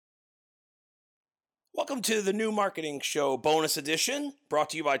Welcome to the New Marketing Show bonus edition,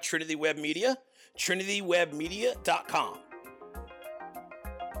 brought to you by Trinity Web Media, trinitywebmedia.com.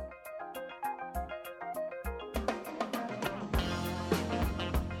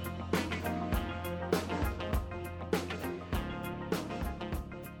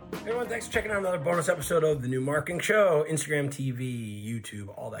 Hey everyone, thanks for checking out another bonus episode of the New Marketing Show, Instagram, TV, YouTube,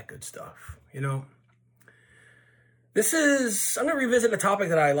 all that good stuff. I'm going to revisit a topic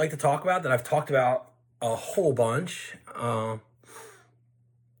that I like to talk about, that I've talked about a whole bunch. And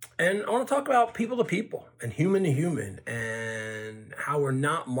I want to talk about people to people and human to human, and how we're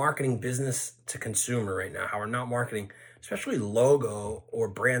not marketing business to consumer right now, how we're not marketing, especially logo or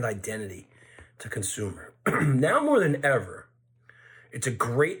brand identity, to consumer. Now more than ever, it's a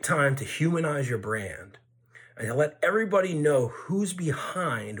great time to humanize your brand and to let everybody know who's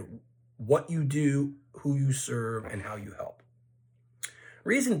behind what you do, who you serve, and how you help.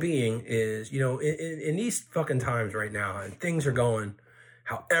 Reason being is, in these fucking times right now, and things are going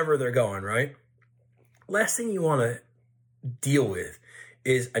however they're going, right? Last thing you want to deal with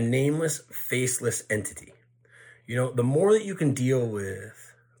is a nameless, faceless entity. The more that you can deal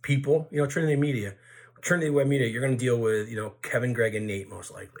with people, Trinity Web Media, you're going to deal with, Kevin, Greg, and Nate, most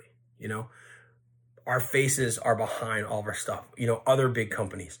likely. Our faces are behind all of our stuff, other big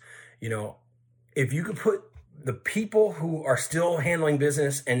companies. If you could put the people who are still handling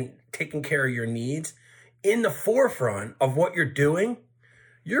business and taking care of your needs in the forefront of what you're doing,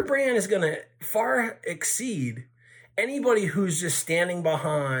 your brand is going to far exceed anybody who's just standing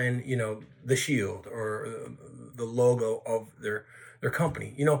behind, the shield or the logo of their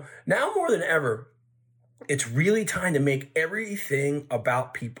company. Now more than ever, it's really time to make everything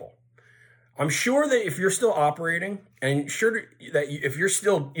about people. I'm sure that if you're still operating, and sure that if you're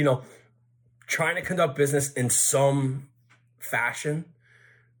still, trying to conduct business in some fashion,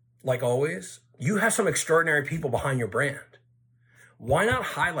 like always, you have some extraordinary people behind your brand. Why not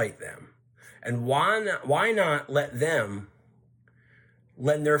highlight them? And why not let them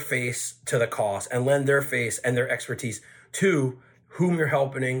lend their face to the cause and lend their face and their expertise to whom you're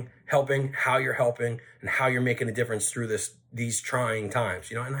helping, how you're helping, and how you're making a difference through these trying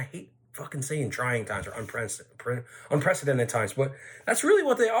times. And I hate fucking saying trying times or unprecedented times, but that's really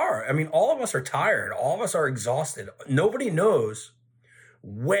what they are. I mean, all of us are tired. All of us are exhausted. Nobody knows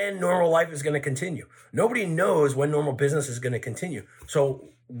when normal life is going to continue. Nobody knows when normal business is going to continue. So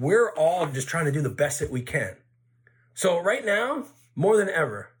we're all just trying to do the best that we can. So right now, more than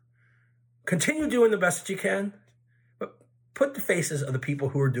ever, continue doing the best that you can, but put the faces of the people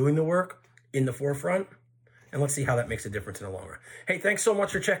who are doing the work in the forefront. And let's see how that makes a difference in the long run. Hey, thanks so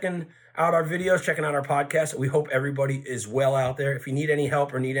much for checking out our videos, checking out our podcast. We hope everybody is well out there. If you need any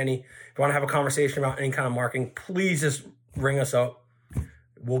help or if you want to have a conversation about any kind of marketing, please just ring us up.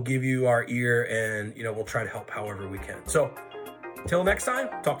 We'll give you our ear and, we'll try to help however we can. So till next time,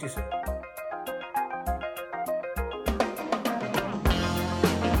 talk to you soon.